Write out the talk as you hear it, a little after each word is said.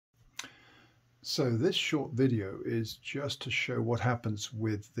So this short video is just to show what happens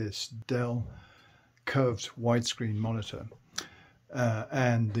with this Dell curved widescreen monitor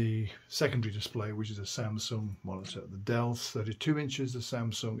and the secondary display, which is a Samsung monitor. The Dell's 32 inches, the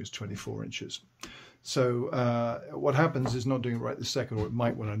Samsung is 24 inches. So what happens is, not doing it right this second, or it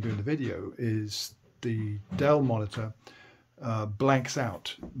might when I'm doing the video, is the Dell monitor blanks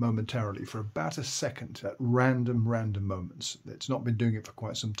out momentarily for about a second at random moments. It's not been doing it for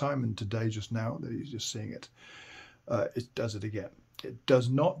quite some time, and today, just now, that you're just seeing it, it does it again. It does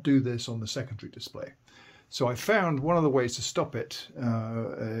not do this on the secondary display. So I found one of the ways to stop it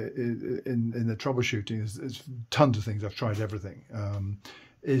in the troubleshooting, there's tons of things, I've tried everything,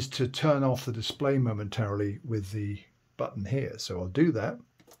 is to turn off the display momentarily with the button here. So I'll do that,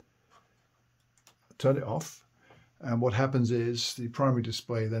 turn it off, and what happens is the primary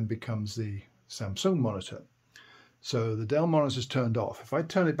display then becomes the Samsung monitor. So the Dell monitor is turned off. If I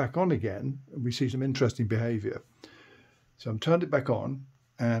turn it back on again, we see some interesting behavior. So I'm turned it back on,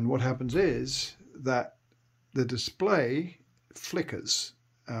 and what happens is that the display flickers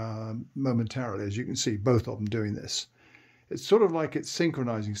momentarily. As you can see, both of them doing this. It's sort of like it's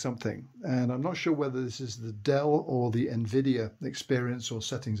synchronizing something, and I'm not sure whether this is the Dell or the Nvidia experience or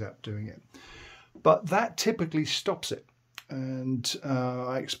settings app doing it. But that typically stops it, and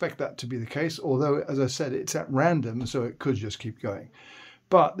I expect that to be the case, although, as I said, it's at random, so it could just keep going.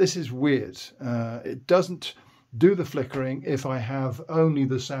 But this is weird. It doesn't do the flickering if I have only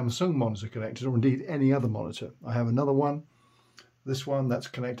the Samsung monitor connected, or indeed any other monitor. I have another one, this one, that's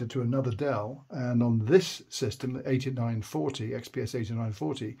connected to another Dell, and on this system, 8940, XPS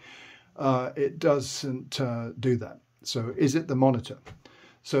 8940, it doesn't do that. So is it the monitor?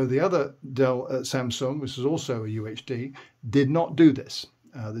 So the other Dell Samsung, which is also a UHD, did not do this,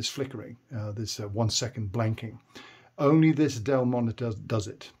 this flickering, this 1 second blanking. Only this Dell monitor does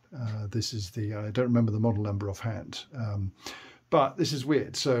it. This is the, I don't remember the model number offhand, but this is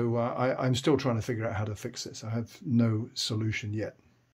weird. So I'm still trying to figure out how to fix this. I have no solution yet.